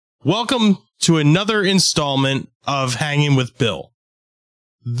Welcome to another installment of Hanging with Bill.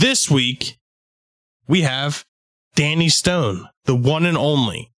 This week, we have Danny Stone, the one and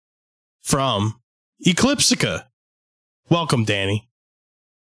only, from Eclipsica. Welcome, Danny.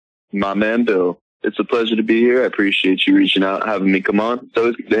 My man, Bill. It's a pleasure to be here. I appreciate you reaching out, having me come on. It's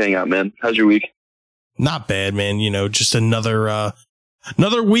always good to hang out, man. How's your week? Not bad, man. You know, just another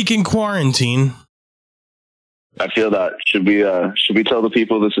week in quarantine. I feel that. Should we tell the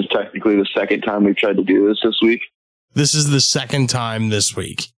people this is technically the second time we've tried to do this week? This is the second time this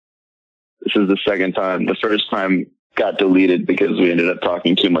week. This is the second time. The first time got deleted because we ended up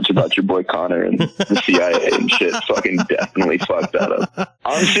talking too much about your boy Connor and the CIA and shit. Fucking definitely fucked that up.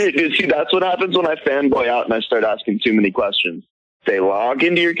 I'm serious, dude. See, that's what happens when I fanboy out and I start asking too many questions. They log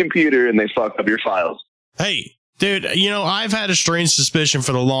into your computer and they fuck up your files. Hey, dude, you know, I've had a strange suspicion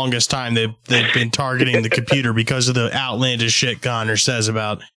for the longest time that they've been targeting the computer because of the outlandish shit Connor says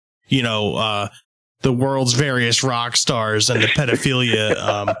about, you know, the world's various rock stars and the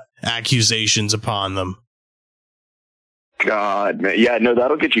pedophilia accusations upon them. God, man. Yeah, no,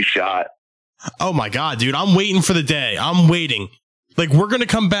 that'll get you shot. Oh, my God, dude. I'm waiting for the day. I'm waiting. Like, we're going to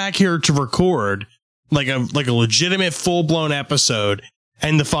come back here to record like a legitimate full-blown episode,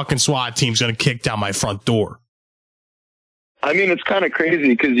 and the fucking SWAT team's going to kick down my front door. I mean, it's kind of crazy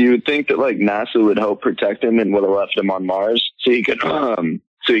because you would think that like NASA would help protect him and would have left him on Mars so he could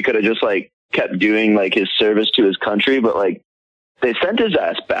have just like kept doing like his service to his country. But like they sent his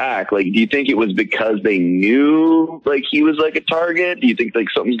ass back. Like, do you think it was because they knew like he was like a target? Do you think like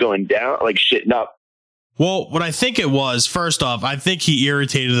something's going down, like shitting up? Well, what I think it was, first off, I think he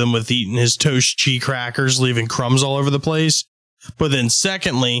irritated them with eating his toast cheese crackers, leaving crumbs all over the place. But then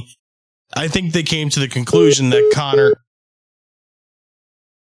secondly, I think they came to the conclusion that Connor...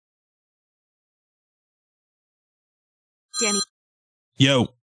 Danny. Yo.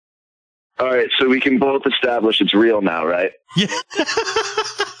 All right, so we can both establish it's real now, right? Yeah.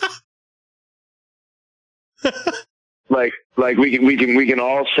 like we can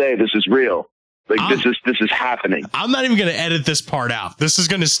all say this is real. Like this is happening. I'm not even going to edit this part out. This is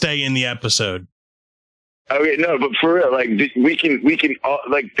going to stay in the episode. Okay, no, but for real, like we can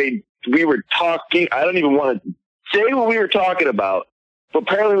like we were talking. I don't even want to say what we were talking about, but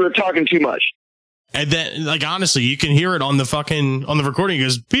apparently we were talking too much. And then, like, honestly, you can hear it on the recording. It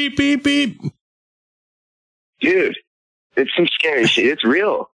goes beep, beep, beep. Dude, it's some scary shit. It's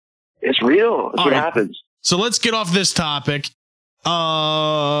real. It's real. That's what happens. So let's get off this topic. You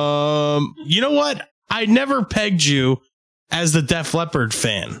know what? I never pegged you as the Def Leppard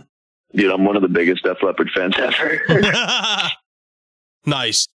fan. Dude, I'm one of the biggest Def Leppard fans ever.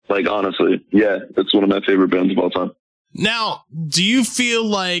 Nice. Like, honestly, yeah, it's one of my favorite bands of all time. Now, do you feel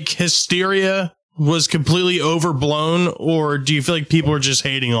like Hysteria was completely overblown, or do you feel like people are just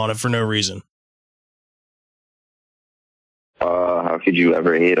hating on it for no reason? How could you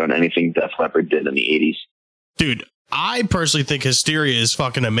ever hate on anything Def Leppard did in the 80s? Dude, I personally think Hysteria is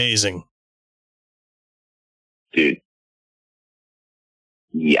fucking amazing. Dude.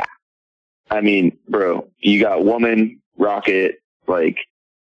 Yeah. I mean, bro, you got Woman, Rocket, like,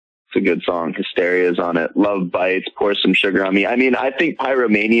 it's a good song. Hysteria's on it. Love Bites, Pour Some Sugar on Me. I mean, I think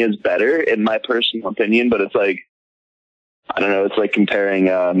Pyromania is better in my personal opinion, but it's like, I don't know, it's like comparing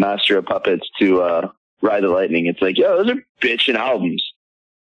Master of Puppets to Ride the Lightning. It's like, yo, those are bitchin' albums.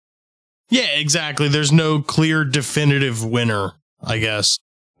 Yeah, exactly. There's no clear definitive winner, I guess.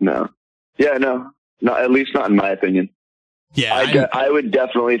 No. Yeah, no, at least not in my opinion. Yeah, I would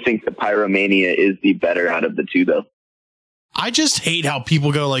definitely think the Pyromania is the better out of the two, though. I just hate how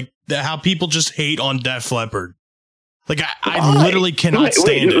people go like how people just hate on Def Leppard. Like I literally cannot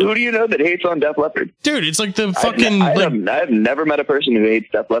stand it. Who do you know that hates on Def Leppard? Dude, it's like the fucking. I've never met a person who hates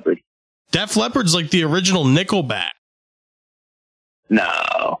Def Leppard. Def Leppard's like the original Nickelback.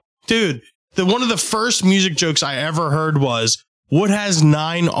 No, dude. One of the first music jokes I ever heard was, "What has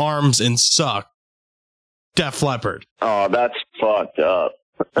 9 arms and suck?" Def Leppard. Oh, that's fucked up.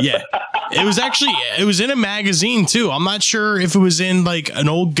 Yeah, it was in a magazine too. I'm not sure if it was in like an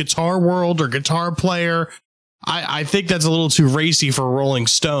old Guitar World or Guitar Player. I think that's a little too racy for Rolling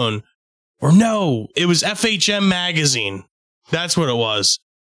Stone. Or no, it was FHM magazine. That's what it was.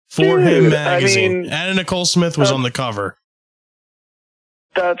 For Him magazine. I mean, Anna Nicole Smith was on the cover.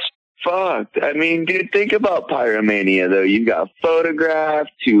 That's fucked. I mean, dude, think about Pyromania though. You got Photograph,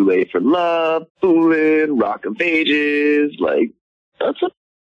 Too Late for Love, Foolin', Rock of Ages. Like, that's a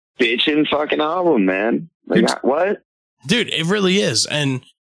bitchin' fucking album, man. Like, what? Dude, it really is. And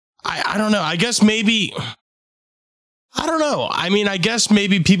I don't know. I guess maybe, I don't know. I mean, I guess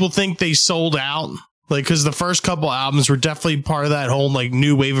maybe people think they sold out Like, because the first couple albums were definitely part of that whole like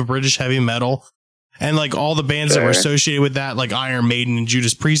new wave of British heavy metal. And like all the bands that were associated with that, like Iron Maiden and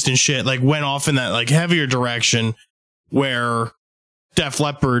Judas Priest and shit, like went off in that like heavier direction where Def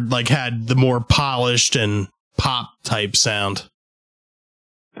Leppard like had the more polished and pop type sound.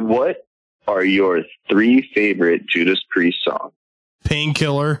 What are your 3 favorite Judas Priest songs?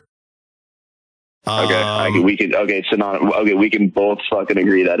 Painkiller. Okay, we can both fucking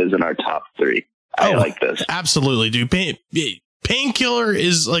agree that is in our top 3. I like this. Absolutely, dude. Painkiller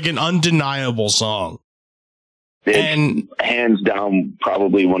is like an undeniable song. It's and hands down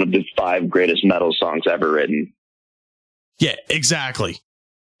probably one of the 5 greatest metal songs ever written. Yeah, exactly.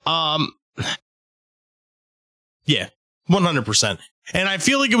 Yeah, 100%. And I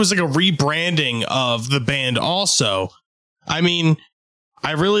feel like it was like a rebranding of the band also. I mean,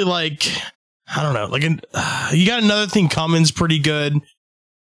 I really like, I don't know, like you got Another Thing Coming's pretty good.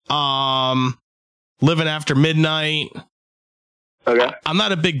 Living After Midnight. Okay. I'm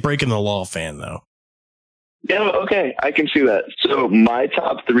not a big Breaking the Law fan though. Yeah, okay. I can see that. So my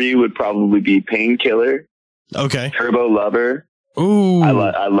top 3 would probably be Painkiller. Okay. Turbo Lover. Ooh. I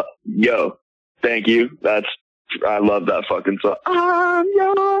love, yo, thank you. I love that fucking song. I'm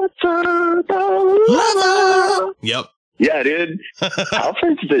your turbo lover. Yep. Yeah, dude.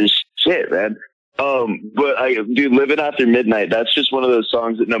 Alfred's the shit, man. But dude, Living After Midnight, that's just one of those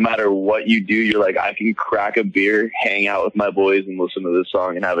songs that no matter what you do, you're like, I can crack a beer, hang out with my boys and listen to this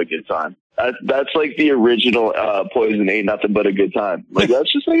song and have a good time. That's like the original Poison, Ain't Nothing But a Good Time. Like,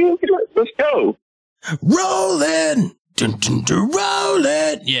 that's just like, okay, let's go. Rolling. Dun, dun, dun,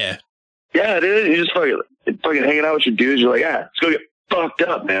 rolling. Yeah. Yeah, dude. You're just fucking hanging out with your dudes. You're like, let's go get fucked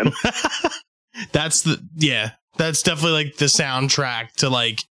up, man. That's definitely like the soundtrack to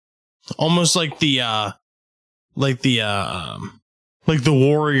like almost like the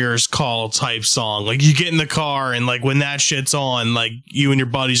Warriors Call type song. Like you get in the car and like when that shit's on, like you and your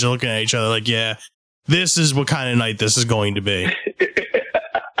buddies are looking at each other like, yeah, this is what kind of night this is going to be.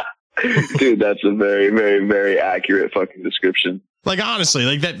 Dude, that's a very, very, very accurate fucking description. Like honestly,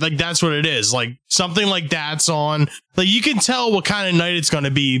 like that's what it is. Like something like that's on. Like you can tell what kind of night it's going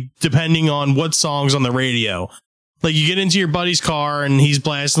to be depending on what song's on the radio. Like you get into your buddy's car and he's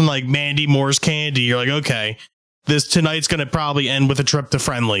blasting like Mandy Moore's Candy. You're like, okay, tonight's going to probably end with a trip to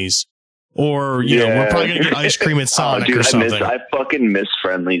Friendly's, or you know, we're probably going to get ice cream at Sonic dude, or something. I fucking miss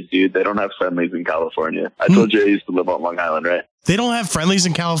Friendly's, dude. They don't have Friendly's in California. I told you I used to live on Long Island, right? They don't have Friendly's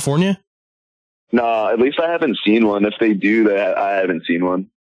in California? No, at least I haven't seen one. If they do, I haven't seen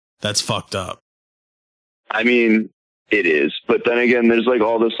one. That's fucked up. I mean, it is. But then again, there's like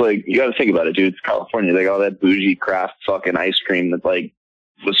all this, like, you got to think about it, dude. It's California. They got all that bougie craft fucking ice cream that like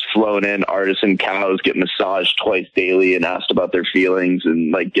was flown in. Artisan cows get massaged twice daily and asked about their feelings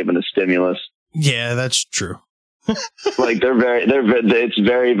and like given a stimulus. Yeah, that's true. Like it's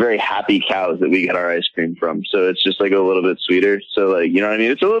very, very happy cows that we get our ice cream from. So it's just like a little bit sweeter. So like, you know what I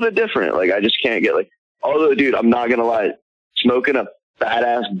mean? It's a little bit different. Like I just can't get like, although dude, I'm not going to lie, smoking a fat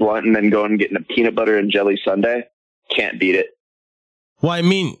ass blunt and then going and getting a peanut butter and jelly sundae, can't beat it. Well, I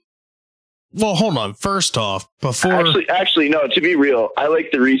mean, well, hold on. First off, before actually, no, to be real, I like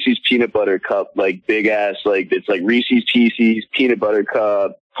the Reese's peanut butter cup, like big ass, like it's like Reese's Pieces, peanut butter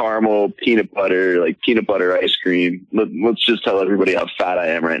cup, caramel, peanut butter, like peanut butter ice cream. Let's just tell everybody how fat I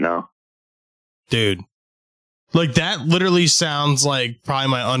am right now. Dude, like that literally sounds like probably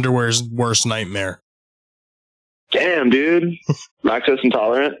my underwear's worst nightmare. Damn, dude. Lactose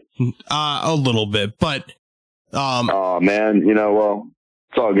intolerant? A little bit, but oh man, you know, well,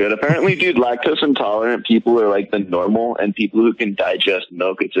 it's all good. Apparently, dude, lactose intolerant people are like the normal, and people who can digest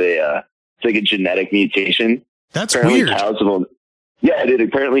milk, it's like a genetic mutation. That's apparently weird. Cows have yeah, dude,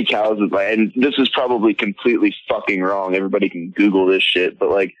 apparently cows have, and this is probably completely fucking wrong. Everybody can Google this shit, but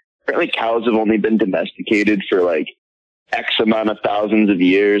like, apparently cows have only been domesticated for like X amount of thousands of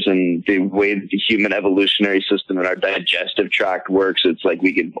years, and the way that the human evolutionary system and our digestive tract works, it's like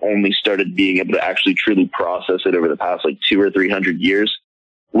we can only started being able to actually truly process it over the past like 200 or 300 years,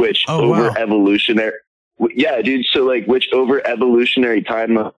 which evolutionary, yeah, dude. So like, which over evolutionary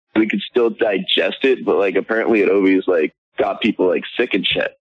time we could still digest it, but like apparently it always like got people like sick and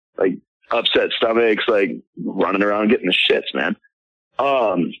shit, like upset stomachs, like running around getting the shits, man.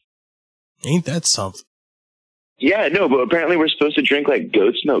 Ain't that something? Yeah, no, but apparently we're supposed to drink like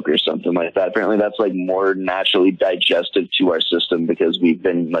goat's milk or something like that. Apparently that's like more naturally digestive to our system because we've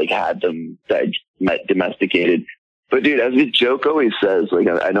been like had them domesticated. But dude, as the joke always says, like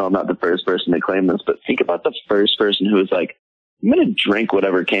I know I'm not the first person to claim this, but think about the first person who was like, I'm going to drink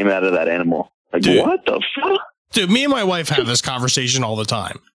whatever came out of that animal. Like, dude, what the fuck? Dude, me and my wife have this conversation all the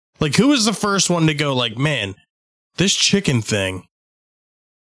time. Like, who was the first one to go like, man, this chicken thing,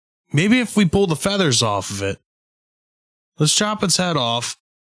 maybe if we pull the feathers off of it, let's chop its head off,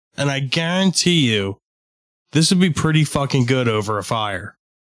 and I guarantee you, this would be pretty fucking good over a fire.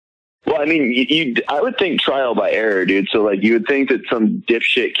 Well, I mean, I would think trial by error, dude. So, like, you would think that some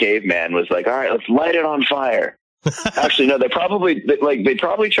dipshit caveman was like, all right, let's light it on fire. Actually, no, they probably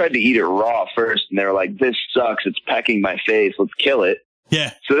tried to eat it raw first, and they were like, this sucks. It's pecking my face. Let's kill it.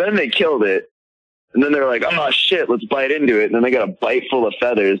 Yeah. So then they killed it, and then they're like, oh, shit, let's bite into it. And then they got a bite full of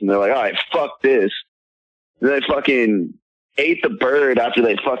feathers, and they're like, all right, fuck this. And they fucking ate the bird after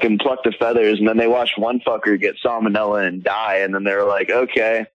they fucking plucked the feathers, and then they watched one fucker get salmonella and die, and then they were like,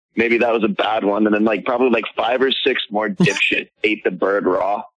 okay, maybe that was a bad one. And then probably 5 or 6 more dipshits ate the bird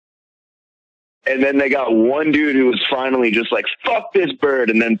raw. And then they got one dude who was finally just like, fuck this bird,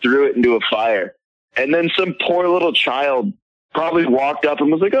 and then threw it into a fire. And then some poor little child probably walked up and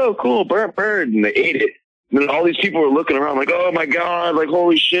was like, oh, cool, burnt bird, and they ate it. And then all these people were looking around like, oh my God, like,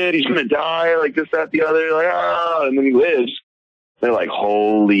 holy shit, he's going to die, like this, that, the other, like, ah, and then he lives. They're like,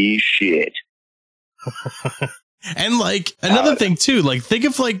 holy shit. And like another thing too, like think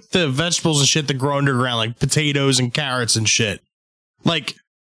of like the vegetables and shit that grow underground, like potatoes and carrots and shit. Like,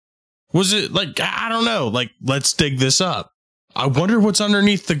 was it like, I don't know, like, let's dig this up. I wonder what's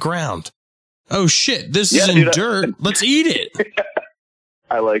underneath the ground. Oh shit, this is in dirt. Let's eat it.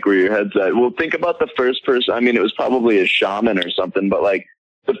 I like where your head's at. Well, think about the first person. I mean, it was probably a shaman or something, but like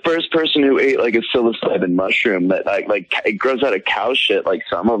the first person who ate like a psilocybin mushroom that like it grows out of cow shit, like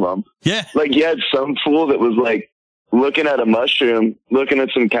some of them. Yeah. Like you had some fool that was like looking at a mushroom, looking at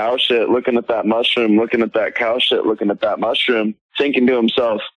some cow shit, looking at that mushroom, looking at that cow shit, looking at that mushroom, thinking to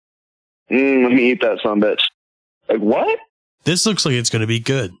himself, let me eat that sumbitch. Like, what? This looks like it's going to be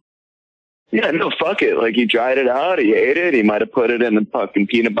good. Yeah, no, fuck it. Like, he dried it out, he ate it, he might have put it in a fucking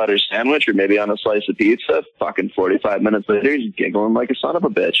peanut butter sandwich or maybe on a slice of pizza. Fucking 45 minutes later, he's giggling like a son of a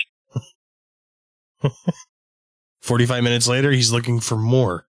bitch. 45 minutes later, he's looking for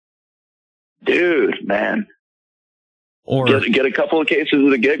more. Dude, man. Or get a couple of cases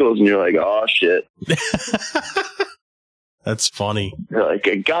of the giggles and you're like, oh, shit. That's funny. You're like,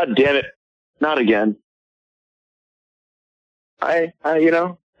 God damn it. Not again. I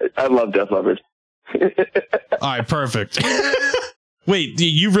love Def Leppard. All right, perfect. Wait,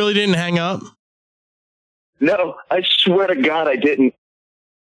 you really didn't hang up? No, I swear to God I didn't.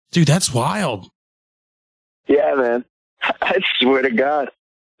 Dude, that's wild. Yeah, man. I swear to God.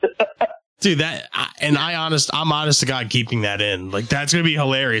 Dude, I'm honest to God keeping that in. Like, that's going to be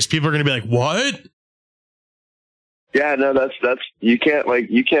hilarious. People are going to be like, what? Yeah, no, that's, you can't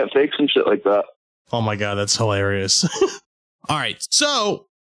fake some shit like that. Oh my God, that's hilarious. All right, so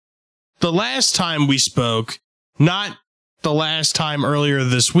the last time we spoke, not the last time earlier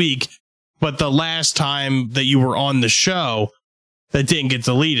this week, but the last time that you were on the show that didn't get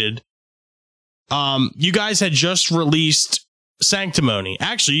deleted, you guys had just released Sanctimony.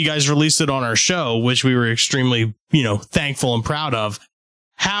 Actually, you guys released it on our show, which we were extremely, thankful and proud of.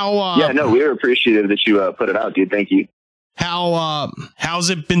 How? We were appreciative that you put it out, dude. Thank you. How's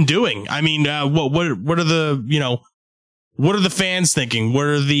it been doing? I mean, what are the, what are the fans thinking? What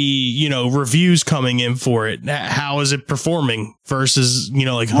are the, reviews coming in for it? How is it performing versus,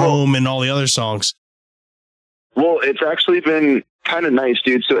 Home and all the other songs? Well, it's actually been kind of nice,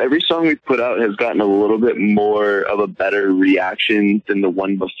 dude. So every song we've put out has gotten a little bit more of a better reaction than the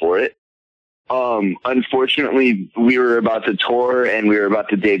one before it. Unfortunately, we were about to tour and we were about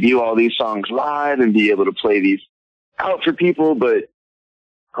to debut all these songs live and be able to play these out for people, but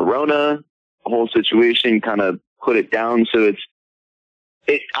Corona, the whole situation kind of put it down. So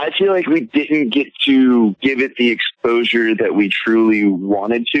I feel like we didn't get to give it the exposure that we truly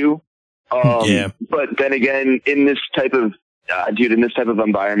wanted to. But then again, in this type of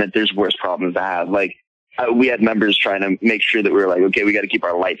environment, there's worse problems to have. Like, we had members trying to make sure that we were like, okay, we got to keep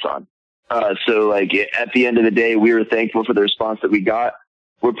our lights on. So like at the end of the day, we were thankful for the response that we got.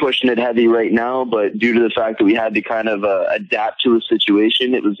 We're pushing it heavy right now, but due to the fact that we had to kind of adapt to a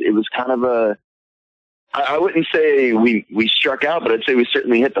situation, it was kind of I wouldn't say we struck out, but I'd say we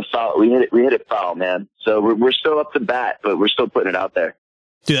certainly hit the foul. We hit it foul, man. So we're still up to bat, but we're still putting it out there.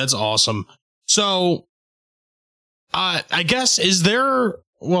 Dude, that's awesome. So, I guess,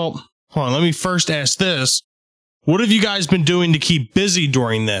 hold on, let me first ask this. What have you guys been doing to keep busy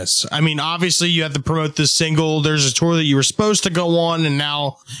during this? I mean, obviously you have to promote this single. There's a tour that you were supposed to go on, and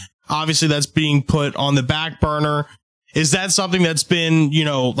now obviously that's being put on the back burner. Is that something that's been,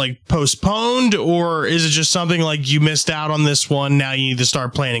 postponed, or is it just something like you missed out on this one, now you need to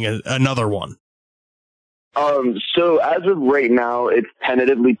start planning another one? So as of right now, it's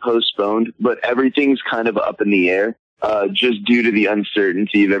tentatively postponed, but everything's kind of up in the air. Just due to the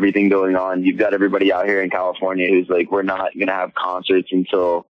uncertainty of everything going on. You've got everybody out here in California who's like, we're not going to have concerts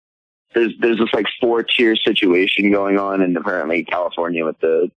until there's this like 4-tier situation going on, and apparently California with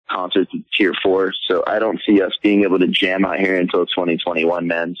the concerts at tier 4. So I don't see us being able to jam out here until 2021,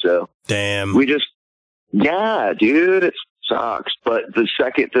 man. So damn, yeah, dude, it sucks. But the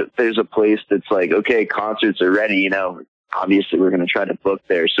second that there's a place that's like, okay, concerts are ready, obviously we're going to try to book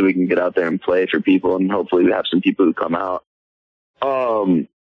there so we can get out there and play for people, and hopefully we have some people who come out.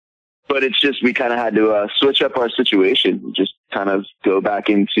 But it's just, we kind of had to switch up our situation, just kind of go back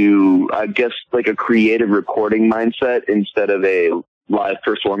into, I guess, like a creative recording mindset instead of a live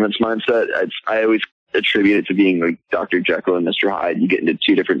performance mindset. I always attribute it to being like Dr. Jekyll and Mr. Hyde. You get into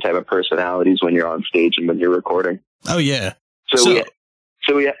 2 different type of personalities when you're on stage and when you're recording. Oh yeah. So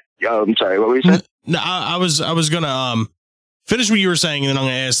we I'm sorry, what were you saying? No, I was gonna finish what you were saying, and then I'm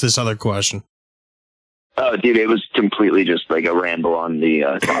gonna ask this other question. Oh, dude, it was completely just like a ramble on the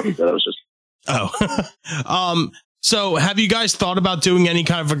topic that I was just. Oh, so have you guys thought about doing any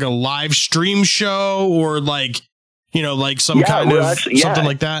kind of like a live stream show, or like, like some kind of something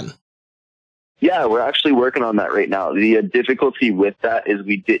like that? Yeah, we're actually working on that right now. The difficulty with that is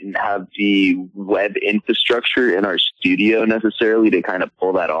we didn't have the web infrastructure in our studio necessarily to kind of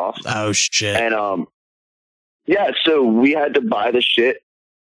pull that off. Oh shit. And yeah, so we had to buy the shit,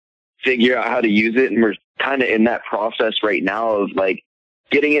 figure out how to use it, and we're kind of in that process right now of like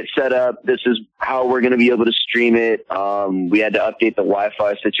getting it set up. This is how we're going to be able to stream it. We had to update the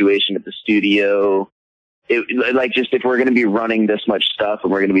Wi-Fi situation at the studio. Just if we're going to be running this much stuff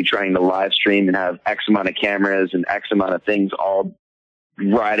and we're going to be trying to live stream and have X amount of cameras and X amount of things all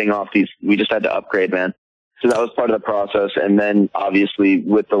riding off these, we just had to upgrade, man. So that was part of the process. And then obviously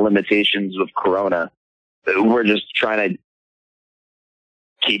with the limitations of Corona, we're just trying to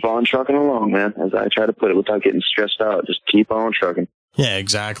keep on trucking along, man, as I try to put it without getting stressed out. Just keep on trucking. Yeah,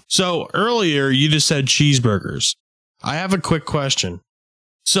 exactly. So earlier you just said cheeseburgers. I have a quick question.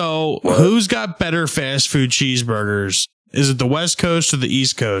 So who's got better fast food cheeseburgers? Is it the West Coast or the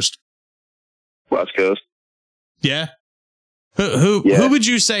East Coast? West Coast. Yeah. Who would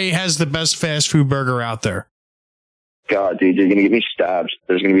you say has the best fast food burger out there? God, dude, you're gonna get me stabbed.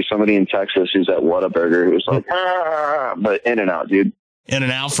 There's gonna be somebody in Texas who's at Whataburger who's like, but In-N-Out, dude.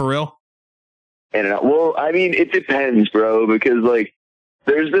 In-N-Out for real? In-N-Out. Well, I mean, it depends, bro, because like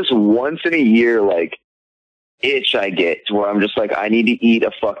there's this once in a year like itch I get to where I'm just like, I need to eat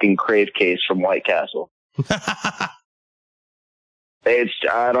a fucking crave case from White Castle. I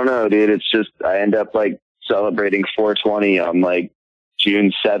don't know, dude. It's just, I end up like celebrating 420 on like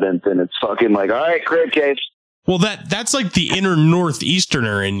June 7th, and it's fucking like, all right, crave case. Well, that's like the inner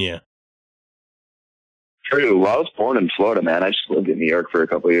Northeasterner in you. True. Well, I was born in Florida, man. I just lived in New York for a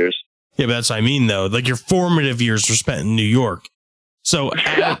couple of years. Yeah, but that's what I mean, though. Like your formative years were spent in New York. So,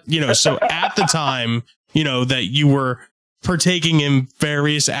 at the time, that you were partaking in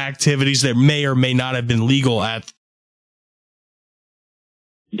various activities that may or may not have been legal at.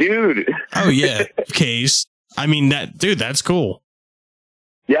 Dude. Oh, yeah. Case. I mean, that's cool.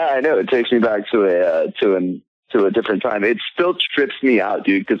 Yeah, I know. It takes me back to a different time. It still trips me out,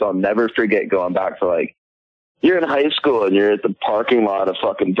 dude, because I'll never forget going back to like, you're in high school and you're at the parking lot of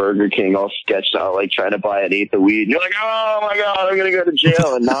fucking Burger King all sketched out, like trying to buy an eighth of weed. And you're like, oh my God, I'm going to go to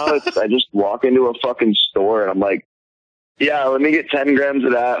jail. And now I just walk into a fucking store and I'm like, yeah, let me get 10 grams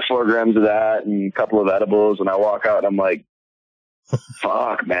of that, 4 grams of that, and a couple of edibles. And I walk out and I'm like,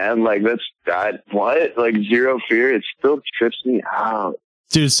 fuck, man. Like what? Like zero fear. It still trips me out.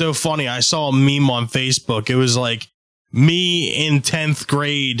 Dude, it's so funny. I saw a meme on Facebook. It was like me in 10th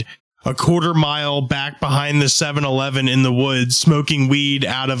grade, a quarter mile back behind the 7-Eleven in the woods, smoking weed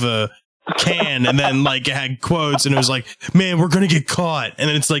out of a can. And then like it had quotes and it was like, man, we're going to get caught. And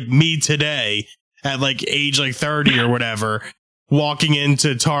then it's like me today at like age like 30 or whatever, walking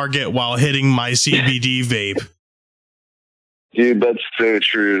into Target while hitting my CBD vape. Dude, that's so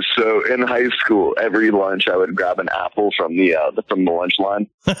true. So in high school, every lunch I would grab an apple from the lunch line.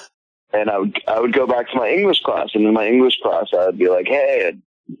 And I would go back to my English class, and in my English class I would be like, hey,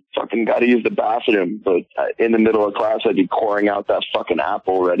 I fucking got to use the bathroom. But in the middle of class, I'd be pouring out that fucking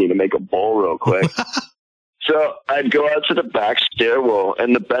apple ready to make a bowl real quick. So I'd go out to the back stairwell,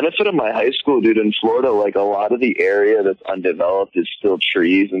 and the benefit of my high school, dude, in Florida, like a lot of the area that's undeveloped is still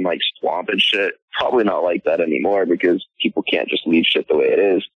trees and like swamp and shit. Probably not like that anymore because people can't just leave shit the way it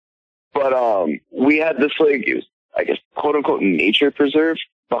is. But we had this like, it was, I guess, quote unquote nature preserve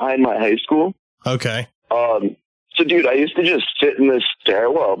behind my high school. Okay. So, dude, I used to just sit in this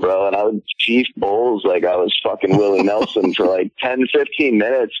stairwell, bro, and I would chief bowls like I was fucking Willie Nelson for like 10, 15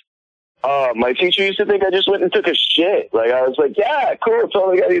 minutes. My teacher used to think I just went and took a shit. Like, I was like, yeah, cool. It's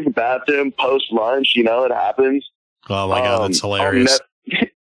only got to use the bathroom post-lunch. You know, it happens. Oh, my God, that's hilarious.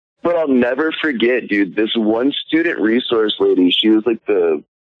 But I'll never forget, dude, this one student resource lady, she was like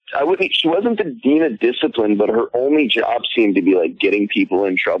she wasn't the dean of discipline, but her only job seemed to be like getting people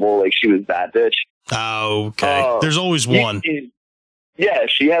in trouble. Like, she was that bitch. Oh, okay. There's always one. Yeah,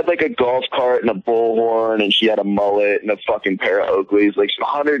 she had like a golf cart and a bullhorn, and she had a mullet and a fucking pair of Oakleys. Like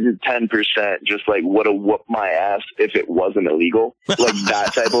 110%, just like would have whooped my ass if it wasn't illegal. Like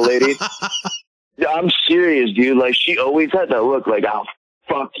that type of lady. I'm serious, dude. Like, she always had that look like, I'll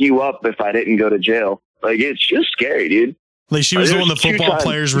fuck you up if I didn't go to jail. Like, it's just scary, dude. Like, she was the one the football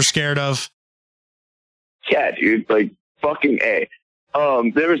players were scared of. Yeah, dude. Like, fucking A.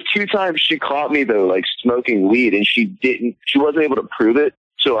 There was 2 times she caught me though, like smoking weed, and she wasn't able to prove it.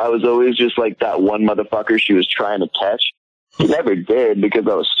 So I was always just like that one motherfucker she was trying to catch. She never did because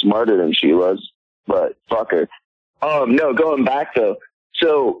I was smarter than she was, but fuck her. No, going back though.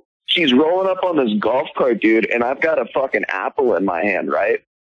 So she's rolling up on this golf cart, dude, and I've got a fucking apple in my hand, right?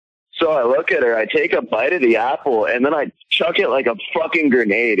 So I look at her, I take a bite of the apple, and then I chuck it like a fucking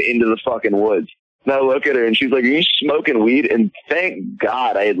grenade into the fucking woods. And I look at her, and she's like, are you smoking weed? And thank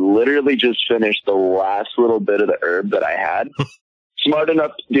God I had literally just finished the last little bit of the herb that I had. I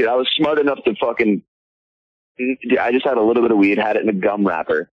was smart enough to fucking, I just had a little bit of weed, had it in a gum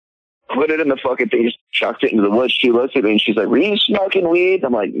wrapper, put it in the fucking thing, just chucked it into the woods. She looks at me, and she's like, were you smoking weed?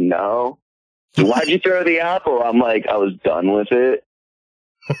 I'm like, no. Why'd you throw the apple? I'm like, I was done with it.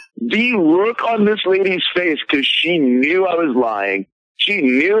 The look on this lady's face, because she knew I was lying. She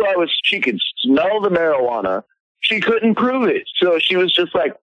knew she could smell the marijuana. She couldn't prove it. So she was just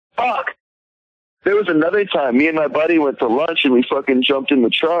like, fuck. There was another time, me and my buddy went to lunch, and we fucking jumped in the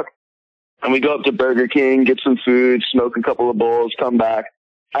truck, and we go up to Burger King, get some food, smoke a couple of bowls, come back.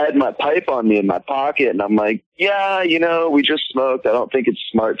 I had my pipe on me in my pocket, and I'm like, yeah, we just smoked. I don't think it's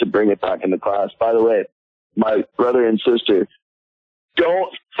smart to bring it back into class. By the way, my brother and sister,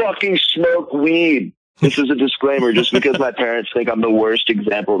 don't fucking smoke weed. This is a disclaimer, just because my parents think I'm the worst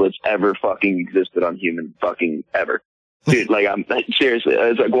example that's ever fucking existed on human fucking ever. Dude, like, seriously, I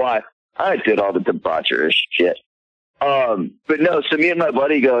was like, why? I did all the debaucherous shit. But no, so me and my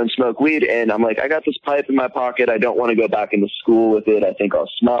buddy go and smoke weed, and I'm like, I got this pipe in my pocket. I don't want to go back into school with it. I think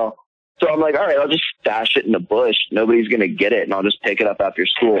I'll smell. So I'm like, all right, I'll just stash it in the bush. Nobody's going to get it, and I'll just pick it up after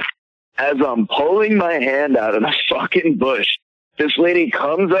school. As I'm pulling my hand out of the fucking bush, this lady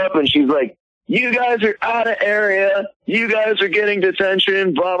comes up, and she's like, you guys are out of area. You guys are getting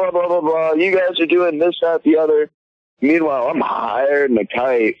detention, blah, blah, blah, blah, blah. You guys are doing this, that, the other. Meanwhile, I'm higher than a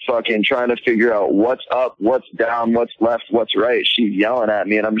kite, fucking trying to figure out what's up, what's down, what's left, what's right. She's yelling at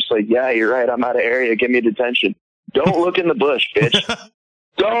me, and I'm just like, yeah, you're right. I'm out of area. Give me detention. Don't look in the bush, bitch.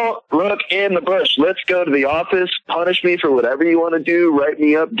 Don't look in the bush. Let's go to the office. Punish me for whatever you want to do. Write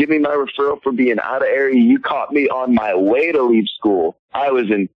me up. Give me my referral for being out of area. You caught me on my way to leave school. I was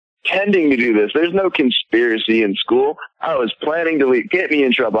intending to do this. There's no conspiracy in school. I was planning to leave. Get me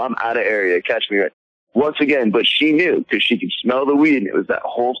in trouble. I'm out of area. Catch me right. Once again, but she knew because she could smell the weed, and it was that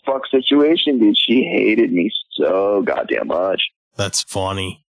whole fuck situation, dude. She hated me so goddamn much. That's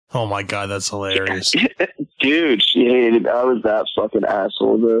funny. Oh my God, that's hilarious. Dude, she hated. I was that fucking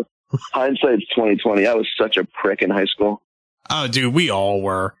asshole, bro. Hindsight's 2020. I was such a prick in high school. Oh, dude, we all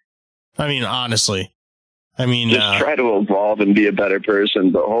were. I mean, honestly. Just try to evolve and be a better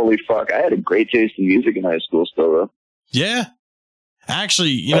person, but holy fuck, I had a great taste in music in high school still, though. Yeah.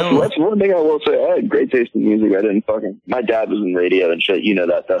 Actually, that's one thing I will say. I had great taste in music. I didn't my dad was in radio and shit. You know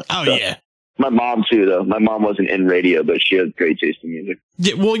that, though. Oh, yeah. My mom, too, though. My mom wasn't in radio, but she had great taste in music.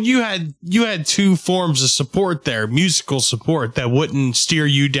 Yeah, well, you had 2 forms of support there, musical support, that wouldn't steer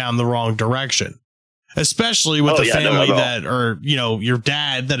you down the wrong direction. Especially with family or your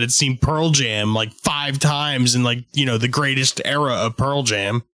dad that had seen Pearl Jam like 5 times in the greatest era of Pearl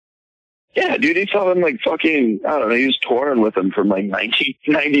Jam. Yeah, dude, he saw them like fucking, I don't know, he was touring with them from like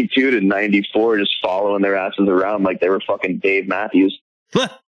 1992 to 94, just following their asses around like they were fucking Dave Matthews.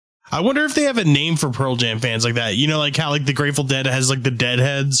 I wonder if they have a name for Pearl Jam fans like that. Like how like the Grateful Dead has like the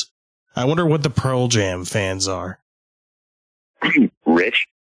Deadheads. I wonder what the Pearl Jam fans are. Rich.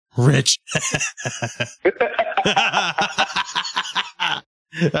 That's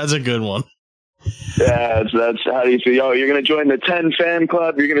a good one. Yeah, that's how do you feel? Oh, you're going to join the 10 fan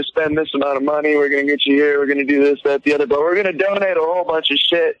club. You're going to spend this amount of money. We're going to get you here. We're going to do this, that, the other. But we're going to donate a whole bunch of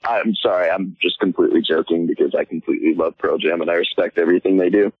shit. I'm sorry. I'm just completely joking because I completely love Pearl Jam and I respect everything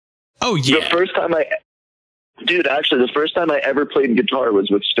they do. Oh, yeah. The first time Dude, actually, the first time I ever played guitar was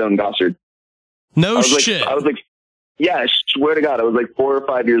with Stone Gossard. No shit. I was like, yeah, I swear to God, I was like 4 or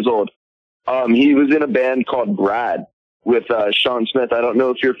 5 years old. He was in a band called Brad with Sean Smith. I don't know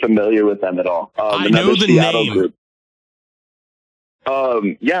if you're familiar with them at all. I know the Seattle name. Group.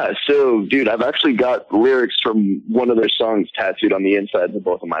 Yeah, so, dude, I've actually got lyrics from one of their songs tattooed on the insides of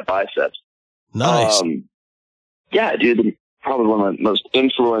both of my biceps. Nice. Yeah, dude, probably one of the most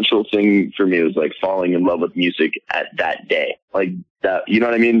influential thing for me was like falling in love with music at that day. Like that, you know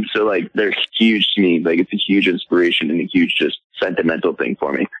what I mean? So like they're huge to me. Like it's a huge inspiration and a huge just sentimental thing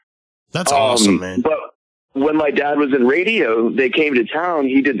for me. That's awesome, man. But when my dad was in radio, they came to town,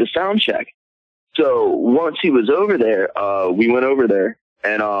 he did the sound check. So once he was over there, we went over there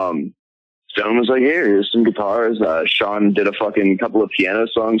and, Stone was like, here's some guitars. Sean did a fucking couple of piano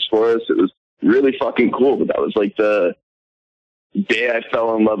songs for us. It was really fucking cool. But that was like the day I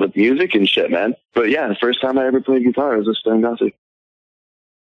fell in love with music and shit, man. But yeah, the first time I ever played guitar was with Stone Gossard.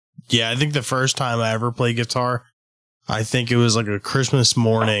 Yeah, I think the first time I ever played guitar, I think it was like a Christmas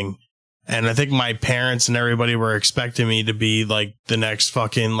morning. And I think my parents and everybody were expecting me to be like the next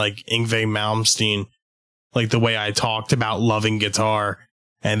fucking like Yngwie Malmsteen, like the way I talked about loving guitar.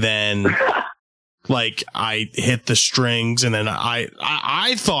 And then like I hit the strings and then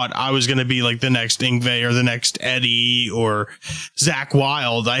I thought I was going to be like the next Yngwie or the next Eddie or Zakk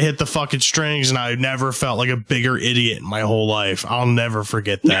Wylde. I hit the fucking strings and I never felt like a bigger idiot in my whole life. I'll never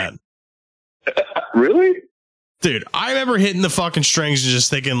forget that. Really? Dude, I remember hitting the fucking strings and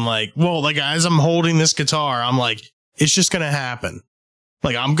just thinking like, well, like as I'm holding this guitar, I'm like, it's just going to happen.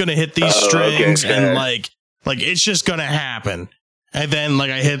 Like I'm going to hit these strings and like it's just going to happen. And then like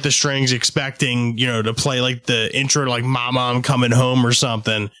I hit the strings expecting, you know, to play like the intro to like Mama, I'm Coming Home or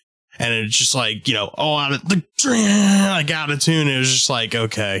something. And it's just like, you know, like out of tune. It was just like,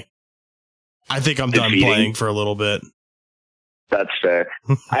 okay, I think I'm done playing for a little bit. That's fair.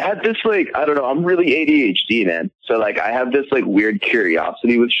 I had this like, I don't know, I'm really ADHD, man. So like I have this like weird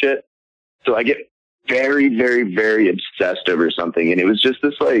curiosity with shit. So I get very, very, very obsessed over something. And it was just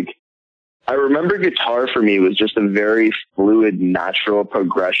this like, I remember guitar for me was just a very fluid, natural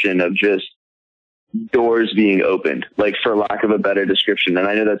progression of just doors being opened, like for lack of a better description. And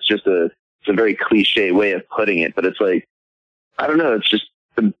I know that's just it's a very cliche way of putting it, but it's like, I don't know. It's just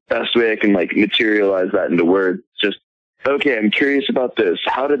the best way I can like materialize that into words. Just, okay, I'm curious about this.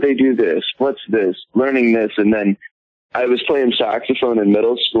 How did they do this? What's this? Learning this. And then I was playing saxophone in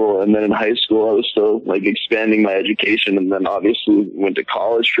middle school. And then in high school, I was still like expanding my education. And then obviously went to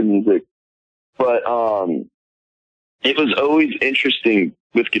college for music. But it was always interesting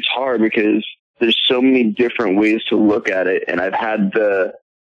with guitar because there's so many different ways to look at it. And I've had the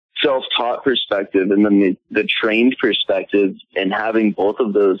self-taught perspective and then the trained perspective, and having both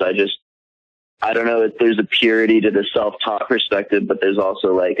of those, I don't know if there's a purity to the self-taught perspective, but there's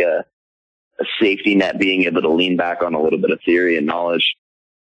also like a safety net being able to lean back on a little bit of theory and knowledge.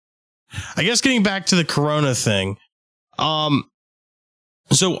 I guess getting back to the Corona thing,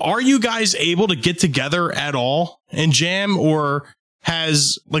 so are you guys able to get together at all and jam, or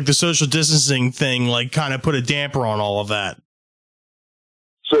has like the social distancing thing like kind of put a damper on all of that?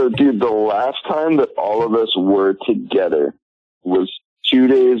 So, dude, the last time that all of us were together was 2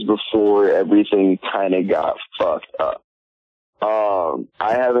 days before everything kind of got fucked up.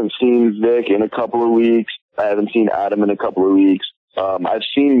 I haven't seen Vic in a couple of weeks. I haven't seen Adam in a couple of weeks. I've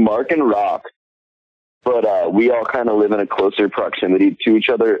seen Mark and Rock, but we all kind of live in a closer proximity to each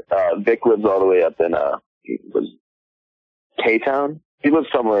other. Vic lives all the way up in K-Town. He lives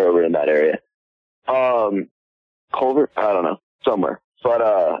somewhere over in that area. Culver? I don't know. Somewhere.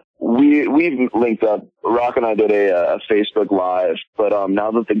 But we've linked up. Rock and I did a Facebook Live, but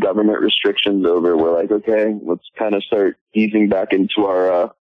now that the government restrictions over, we're like, okay, let's kind of start easing back into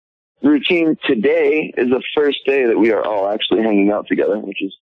our routine. Today is the first day that we are all actually hanging out together, which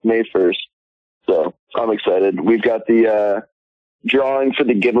is May 1st. So I'm excited. We've got the drawing for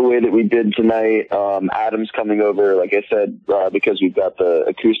the giveaway that we did tonight. Adam's coming over, like I said, because we've got the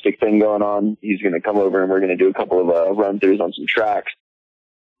acoustic thing going on. He's going to come over and we're going to do a couple of run-throughs on some tracks.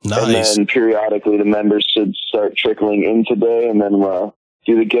 Nice. And then periodically the members should start trickling in today, and then we'll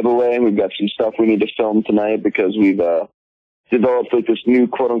do the giveaway. We've got some stuff we need to film tonight because we've developed like this new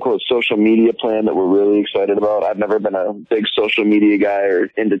quote-unquote social media plan that we're really excited about. I've never been a big social media guy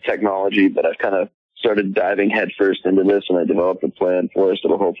or into technology, but I've kind of started diving headfirst into this, and I developed a plan for us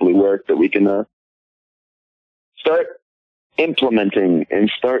that'll hopefully work, that we can start implementing and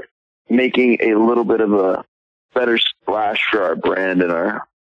start making a little bit of a better splash for our brand and our,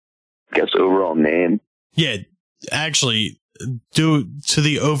 I guess, overall name. Yeah, actually, do to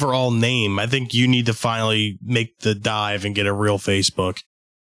the overall name. I think you need to finally make the dive and get a real Facebook.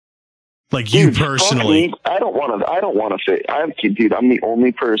 Like Dude, you personally. fuck me. I don't want to. Dude, I'm the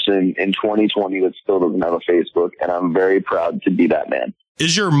only person in 2020 that still doesn't have a Facebook, and I'm very proud to be that man.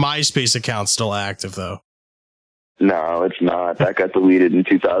 Is your MySpace account still active though? No, it's not. That got deleted in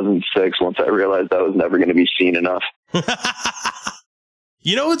 2006 once I realized I was never going to be seen enough.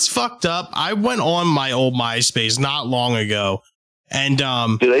 You know what's fucked up? I went on my old MySpace not long ago, and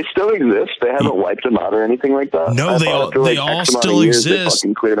do they still exist? They haven't wiped them out or anything like that? No, they all still exist. They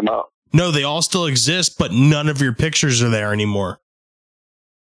fucking cleared them out. No, they all still exist, but none of your pictures are there anymore.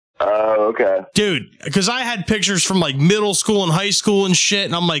 Oh, okay. Dude, because I had pictures from like middle school and high school and shit,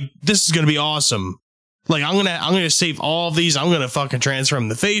 and I'm like, this is gonna be awesome. Like, I'm gonna save all of these. I'm gonna fucking transfer them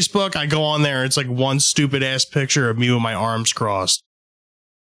to Facebook. I go on there, it's like one stupid ass picture of me with my arms crossed,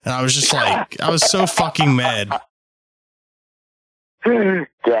 and I was just like, I was so fucking mad.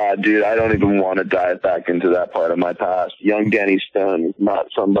 God, dude, I don't even want to dive back into that part of my past. Young Denny Stone is not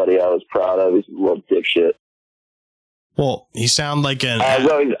somebody I was proud of. He's a little dipshit. Well, you sound like an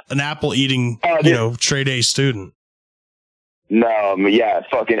apple eating, straight A student. No, yeah,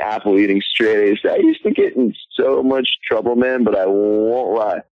 fucking apple eating straight A's. I used to get in so much trouble, man, but I won't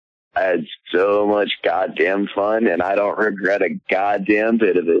lie. I had so much goddamn fun, and I don't regret a goddamn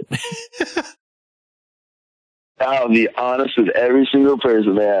bit of it. I'll be honest with every single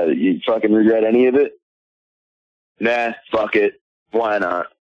person, man. You fucking regret any of it? Nah, fuck it. Why not?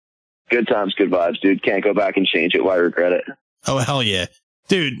 Good times, good vibes, dude. Can't go back and change it. Why regret it? Oh, hell yeah.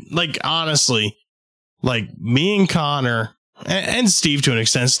 Dude, like, honestly, like, me and Connor, and Steve to an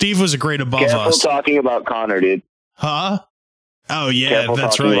extent. Steve was a grade above us. Careful talking about Connor, dude. Huh? Oh, yeah, Careful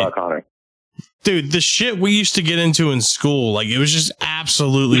that's talking right. About Connor. Dude, the shit we used to get into in school, like, it was just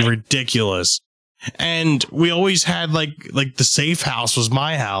absolutely ridiculous. And we always had, like the safe house was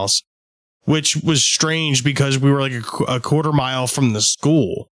my house, which was strange because we were, like, a quarter mile from the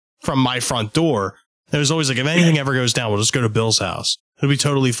school, from my front door. There was always, like, if anything ever goes down, we'll just go to Bill's house. It'll be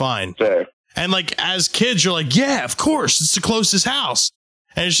totally fine. Fair. And, like, as kids, you're like, yeah, of course, it's the closest house.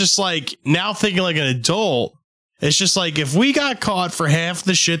 And it's just like, now thinking like an adult, it's just like, if we got caught for half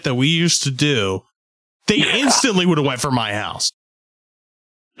the shit that we used to do, they instantly would have went for my house.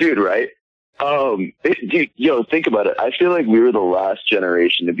 Dude, right? Dude, think about it. I feel like we were the last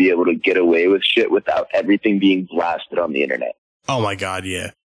generation to be able to get away with shit without everything being blasted on the internet. Oh my God,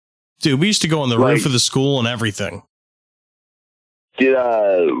 yeah. Dude, we used to go on the roof of the school and everything.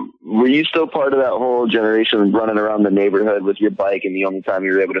 Were you still part of that whole generation running around the neighborhood with your bike, and the only time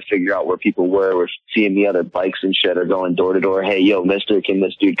you were able to figure out where people were seeing the other bikes and shit, or going door to door? Hey, yo, mister, can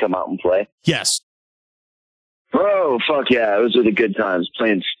this dude come out and play? Yes. Bro, fuck yeah. Those were the good times.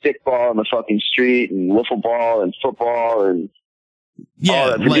 Playing stickball on the fucking street, and wiffle ball, and football, and yeah. All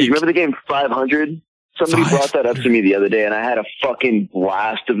that. Like, remember the game 500? Somebody brought that up to me the other day, and I had a fucking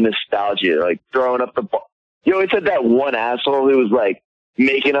blast of nostalgia, like throwing up the ball. You always had that one asshole who was like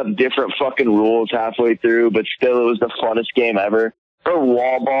making up different fucking rules halfway through, but still it was the funnest game ever. Or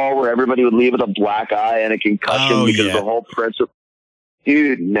wall ball, where everybody would leave with a black eye and a concussion because of the whole principle.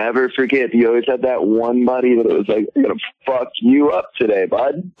 Dude, never forget. You always had that one buddy that was like, I'm going to fuck you up today,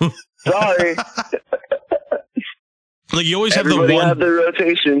 bud. Sorry. Like, you always Everybody have the one. Have their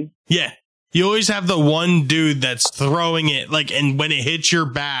rotation. Yeah. You always have the one dude that's throwing it, like, and when it hits your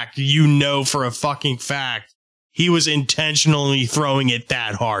back, you know for a fucking fact he was intentionally throwing it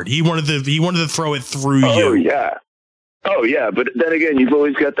that hard. He wanted to throw it through you. Oh, yeah. Oh, yeah, but then again, you've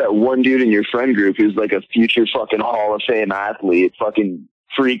always got that one dude in your friend group who's like a future fucking Hall of Fame athlete, fucking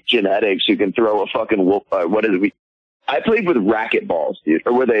freak genetics who can throw a fucking, what is it? I played with racket balls, dude,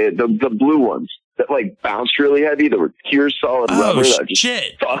 or were they the blue ones that like bounced really heavy, that were pure solid rubber that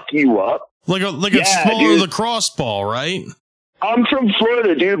just fuck you up? Like a smaller lacrosse ball, right? I'm from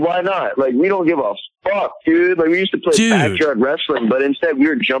Florida, dude. Why not? Like, we don't give a fuck, dude. Like, we used to play backyard wrestling, but instead we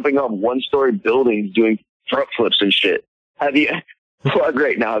were jumping off one-story buildings doing front flips and shit. Have you, plug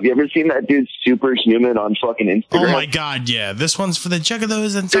right now, have you ever seen that dude Superhuman on fucking Instagram? Oh my God, yeah. This one's for the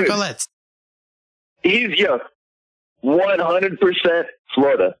juggalos and chocolates. He's, 100%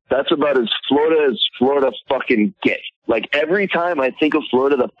 Florida. That's about as Florida fucking gets. Like, every time I think of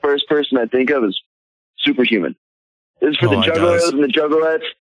Florida, the first person I think of is Superhuman. This is for the juggalos and the juggalettes.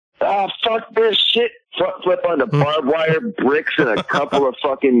 Ah, fuck this shit. Front flip onto barbed wire, bricks, and a couple of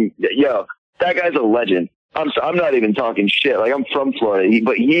fucking, that guy's a legend. I'm not even talking shit. Like, I'm from Florida,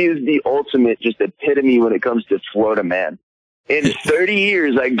 but he is the ultimate just epitome when it comes to Florida man. In 30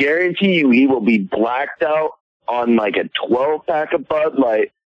 years, I guarantee you he will be blacked out on like a 12-pack of Bud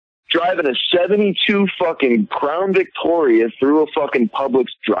Light, driving a 72 fucking Crown Victoria through a fucking Publix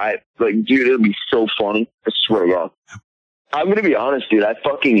drive. Like, dude, it'll be so funny. I swear to God. I'm going to be honest, dude. I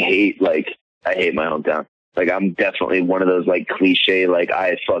fucking hate, like, I hate my hometown. Like, I'm definitely one of those, like, cliche, like,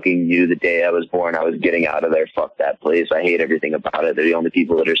 I fucking knew the day I was born I was getting out of there. Fuck that place. I hate everything about it. They're the only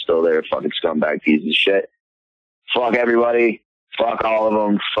people that are still there. Fucking scumbag pieces of shit. Fuck everybody. Fuck all of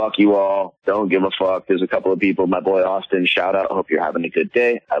them. Fuck you all. Don't give a fuck. There's a couple of people. My boy Austin, shout out. Hope you're having a good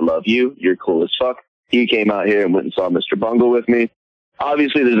day. I love you. You're cool as fuck. He came out here and went and saw Mr. Bungle with me.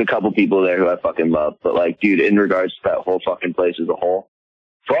 Obviously, there's a couple people there who I fucking love. But, like, dude, in regards to that whole fucking place as a whole,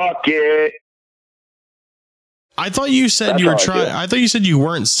 fuck it. I thought you said you were trying. I thought you said you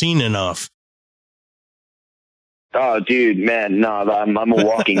weren't seen enough. Oh, dude, man, no, I'm a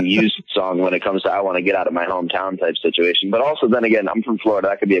walking used song when it comes to I want to get out of my hometown type situation. But also, then again, I'm from Florida.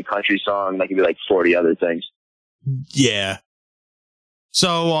 That could be a country song. That could be like 40 other things. Yeah.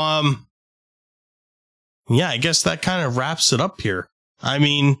 So, yeah, I guess that kind of wraps it up here. I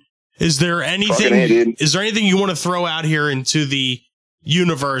mean, is there anything? Is there anything you want to throw out here into the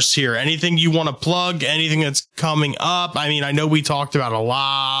universe here? Anything you want to plug? Anything that's coming up? I mean, I know we talked about a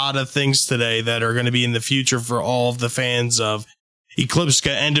lot of things today that are going to be in the future for all of the fans of Eclipsca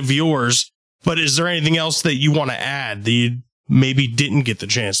and of yours, but is there anything else that you want to add that you maybe didn't get the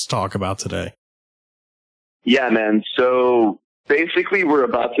chance to talk about today? Yeah, man. So basically, we're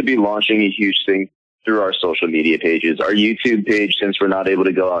about to be launching a huge thing through our social media pages. Our YouTube page, since we're not able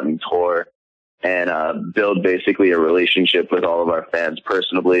to go out and tour and build basically a relationship with all of our fans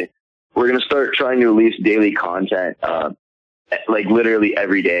personally, we're going to start trying to release daily content, like literally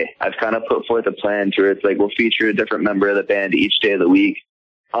every day. I've kind of put forth a plan to where it's like we'll feature a different member of the band each day of the week.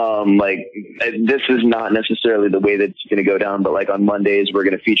 Like, this is not necessarily the way that it's going to go down, but like on Mondays, we're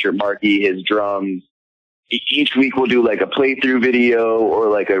going to feature Marky, his drums. Each week we'll do like a playthrough video or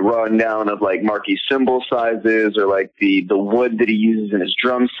like a rundown of like Marky's cymbal sizes or like the wood that he uses in his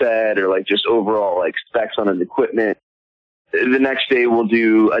drum set or like just overall like specs on his equipment. The next day we'll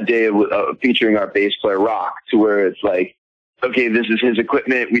do a day of featuring our bass player Rock, to where it's like, okay, this is his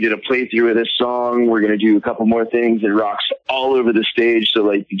equipment. We did a playthrough of this song. We're going to do a couple more things, and Rock's all over the stage. So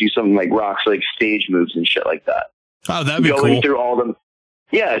like you do something like Rock's like stage moves and shit like that. Oh, that'd be going cool. Through all the,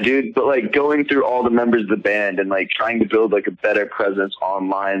 yeah, dude, but like going through all the members of the band and like trying to build like a better presence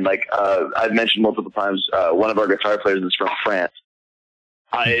online. Like, I've mentioned multiple times, one of our guitar players is from France.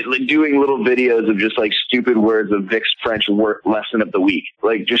 Like doing little videos of just like stupid words of Vic's French word lesson of the week,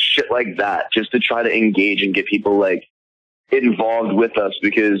 like just shit like that, just to try to engage and get people like involved with us,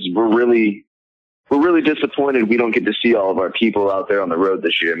 because we're really disappointed we don't get to see all of our people out there on the road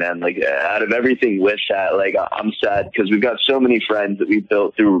this year, man. Like, out of everything with that, like, I'm sad because we've got so many friends that we've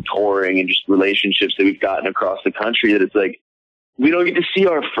built through touring and just relationships that we've gotten across the country that it's like, we don't get to see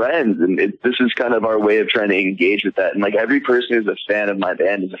our friends. And this is kind of our way of trying to engage with that. And like, every person who's a fan of my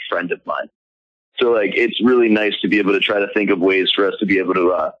band is a friend of mine. So like, it's really nice to be able to try to think of ways for us to be able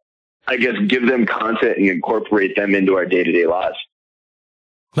to, I guess, give them content and incorporate them into our day-to-day lives.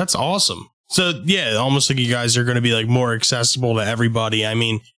 That's awesome. So, yeah, almost like you guys are going to be like more accessible to everybody. I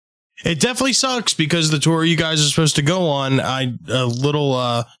mean, it definitely sucks because the tour you guys are supposed to go on, a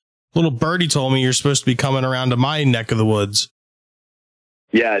little birdie told me you're supposed to be coming around to my neck of the woods.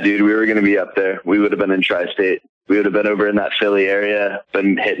 Yeah, dude, we were going to be up there. We would have been in Tri-State. We would have been over in that Philly area,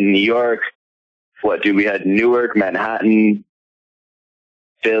 been hitting New York. What, dude, we had Newark, Manhattan,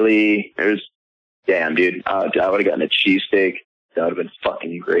 Philly. It was, damn, dude. I would have gotten a cheesesteak. That would have been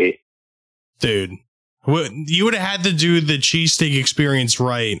fucking great. Dude, you would have had to do the cheesesteak experience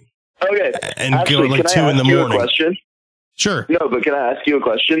right. Okay. And actually, go like 2 in the morning. Question? Sure. No, but can I ask you a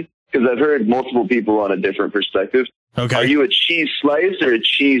question? Because I've heard multiple people on a different perspective. Okay. Are you a cheese slice or a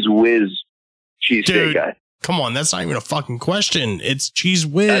cheese whiz cheesesteak guy? Come on, that's not even a fucking question. It's cheese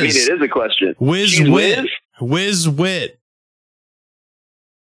whiz. I mean, it is a question. Whiz wit. Whiz wit.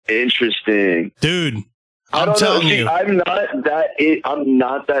 Interesting. Dude. I'm telling you, I'm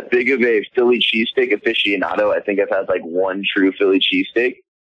not that big of a Philly cheesesteak aficionado. I think I've had like one true Philly cheesesteak.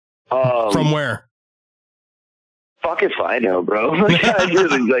 From where? Fuck if I know, bro.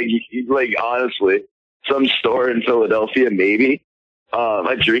 like honestly, some store in Philadelphia, maybe.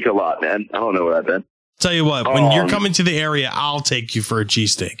 I drink a lot, man. I don't know where I've been. Tell you what, when you're coming to the area, I'll take you for a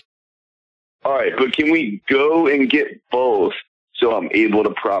cheesesteak. All right, but can we go and get both so I'm able to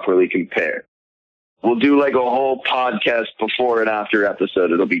properly compare? We'll do like a whole podcast before and after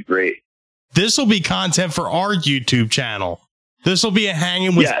episode. It'll be great. This will be content for our YouTube channel. This will be a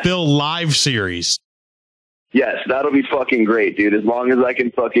Hanging with Bill live series. Yes, that'll be fucking great, dude. As long as I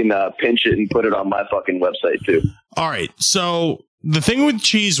can fucking pinch it and put it on my fucking website too. All right. So the thing with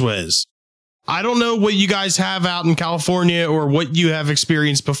Cheese Whiz, I don't know what you guys have out in California or what you have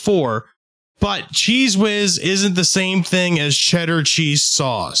experienced before, but Cheese Whiz isn't the same thing as cheddar cheese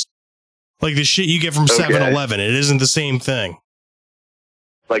sauce. Like the shit you get from 7-Eleven. It isn't the same thing.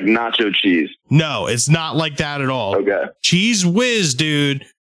 Like nacho cheese. No, it's not like that at all. Okay. Cheese Whiz, dude.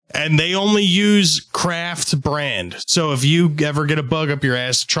 And they only use Kraft brand. So if you ever get a bug up your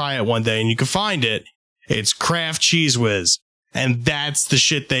ass to try it one day and you can find it, it's Kraft Cheese Whiz. And that's the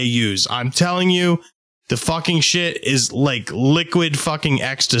shit they use. I'm telling you, the fucking shit is like liquid fucking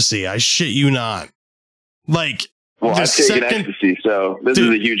ecstasy. I shit you not. Like, well, I've taken ecstasy, so this is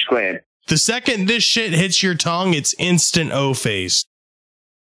a huge claim. The second this shit hits your tongue, it's instant O-face.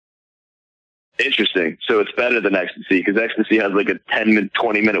 Interesting. So it's better than ecstasy because ecstasy has like a 10-minute,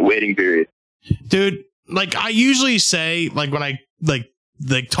 20-minute waiting period. Dude, like I usually say, like when I like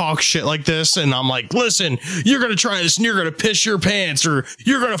talk shit like this and I'm like, listen, you're going to try this and you're going to piss your pants or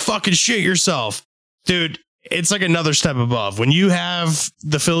you're going to fucking shit yourself. Dude, it's like another step above. When you have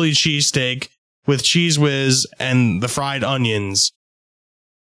the Philly cheesesteak with Cheese Whiz and the fried onions,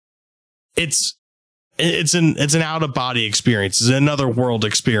 it's an out of body experience. It's another world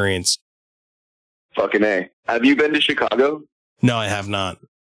experience. Fucking A. Have you been to Chicago? No, I have not.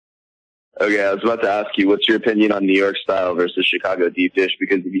 Okay, I was about to ask you, what's your opinion on New York style versus Chicago deep dish?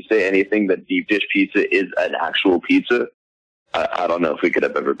 Because if you say anything that deep dish pizza is an actual pizza, I don't know if we could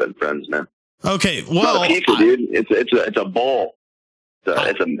have ever been friends, man. Okay, well, it's not a pizza, dude. It's a bowl.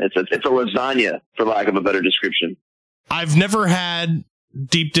 It's a lasagna, for lack of a better description. I've never had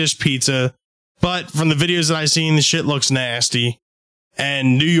deep dish pizza, but from the videos that I've seen, the shit looks nasty,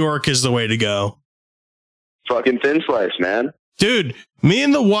 and New York is the way to go. Fucking thin slice, man. Dude, me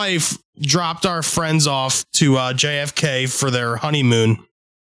and the wife dropped our friends off to JFK for their honeymoon.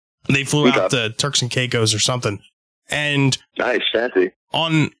 They flew out to Turks and Caicos or something. And nice, fancy.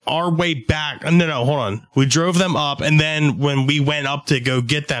 On our way back, no, hold on. We drove them up, and then when we went up to go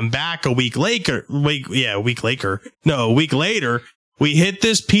get them back a week later, we hit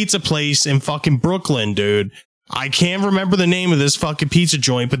this pizza place in fucking Brooklyn, dude. I can't remember the name of this fucking pizza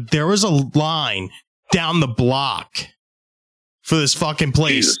joint, but there was a line down the block for this fucking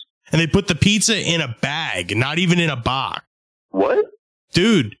place. Jesus. And they put the pizza in a bag, not even in a box. What?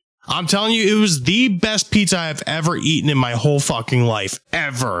 Dude, I'm telling you, it was the best pizza I've ever eaten in my whole fucking life.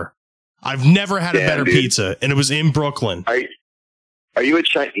 Ever. I've never had a better pizza, and it was in Brooklyn. Are you a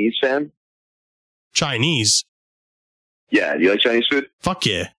Chinese fan? Chinese? Yeah, do you like Chinese food? Fuck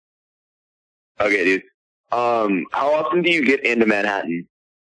yeah. Okay, dude. How often do you get into Manhattan?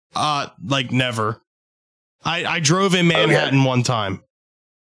 Like never. I drove in Manhattan one time.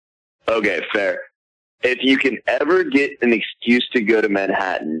 Okay, fair. If you can ever get an excuse to go to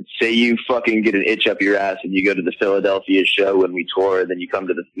Manhattan, say you fucking get an itch up your ass and you go to the Philadelphia show when we tour, then you come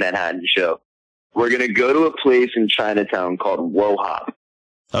to the Manhattan show. We're going to go to a place in Chinatown called Wo Hop.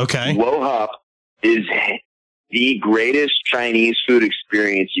 Okay. Wo Hop is the greatest Chinese food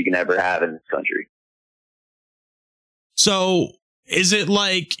experience you can ever have in this country. So is it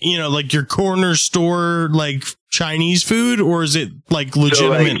like, like your corner store, like Chinese food, or is it like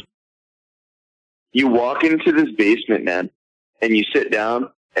legitimate? So, like, you walk into this basement, man, and you sit down,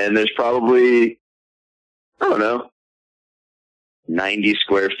 and there's probably, 90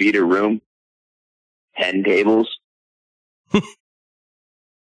 square feet of room, 10 tables.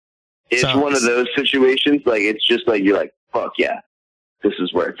 It's one of those situations, like, it's just like, you're like, fuck yeah, this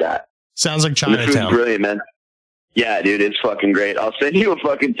is where it's at. Sounds like Chinatown. The food's brilliant, man. Yeah, dude, it's fucking great. I'll send you a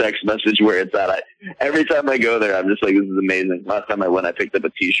fucking text message where it's at. Every time I go there, I'm just like, this is amazing. Last time I went, I picked up a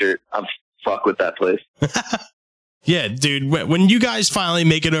t-shirt. I'm fuck with that place. Yeah, dude, when you guys finally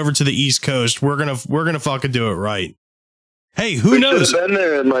make it over to the East Coast, we're gonna fucking do it right. Hey, who knows? I've been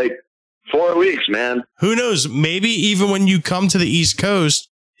there in like 4 weeks, man. Who knows? Maybe even when you come to the East Coast,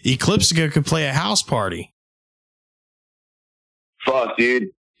 Eclipsica could play a house party. Fuck, dude.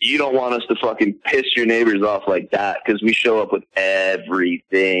 You don't want us to fucking piss your neighbors off like that because we show up with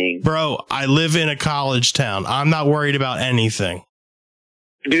everything. Bro, I live in a college town. I'm not worried about anything.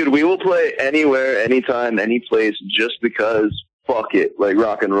 Dude, we will play anywhere, anytime, any place just because fuck it. Like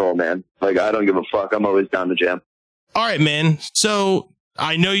rock and roll, man. Like I don't give a fuck. I'm always down to jam. All right, man. So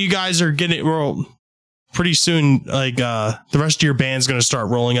I know you guys are getting pretty soon. Like the rest of your band's going to start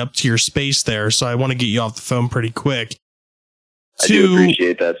rolling up to your space there. So I want to get you off the phone pretty quick. I do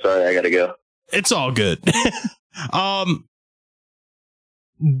appreciate that. Sorry, I gotta go. It's all good.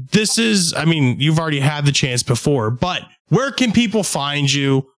 This is, you've already had the chance before, but where can people find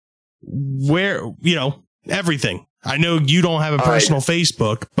you? Where, everything. I know you don't have a personal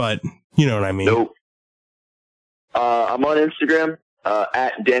Facebook, but you know what I mean. Nope. I'm on Instagram,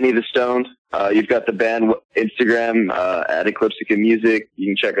 at Danny the Stone. You've got the band Instagram, at Eclipsica Music. You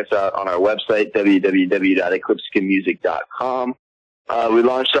can check us out on our website, www.eclipsicamusic.com. We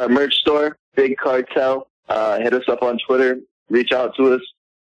launched our merch store, Big Cartel. Hit us up on Twitter, reach out to us.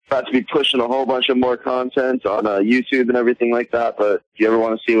 About to be pushing a whole bunch of more content on YouTube and everything like that. But if you ever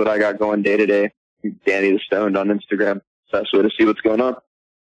want to see what I got going day to day, Danny the Stoned on Instagram. Best way to see what's going on.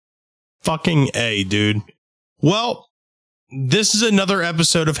 Fucking A, dude. Well, this is another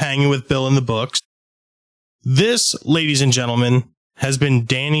episode of Hanging with Bill in the Books. This, ladies and gentlemen, has been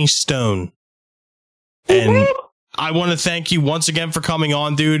Danny Stone. And I want to thank you once again for coming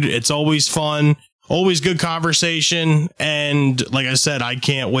on, dude. It's always fun, always good conversation. And like I said, I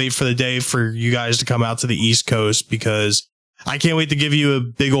can't wait for the day for you guys to come out to the East Coast, because I can't wait to give you a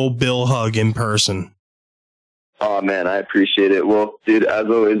big old Bill hug in person. Oh, man, I appreciate it. Well, dude, as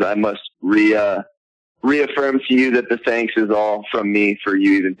always, I must reaffirm to you that the thanks is all from me for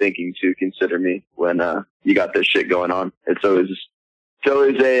you even thinking to consider me when you got this shit going on. It's always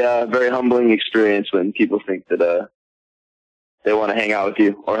a very humbling experience when people think that they want to hang out with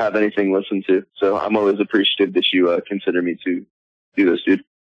you or have anything listened to. So I'm always appreciative that you consider me to do this, dude.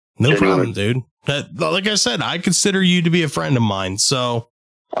 No problem, dude. Like I said, I consider you to be a friend of mine. So,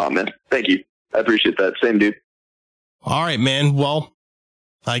 oh, man, thank you. I appreciate that. Same, dude. All right, man. Well,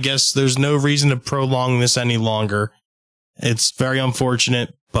 I guess there's no reason to prolong this any longer. It's very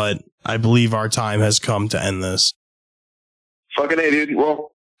unfortunate, but I believe our time has come to end this. Fucking A, dude.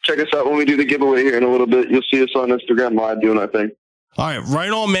 Well, check us out when we do the giveaway here in a little bit. You'll see us on Instagram live doing our thing. All right,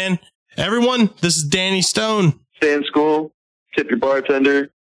 right on, man. Everyone, this is Danny Stone. Stay in school, tip your bartender,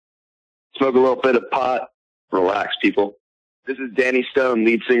 smoke a little bit of pot, relax, people. This is Danny Stone,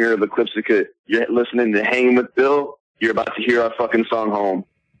 lead singer of Eclipsica. You're listening to Hanging with Bill. You're about to hear our fucking song Home.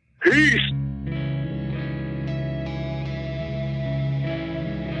 Peace!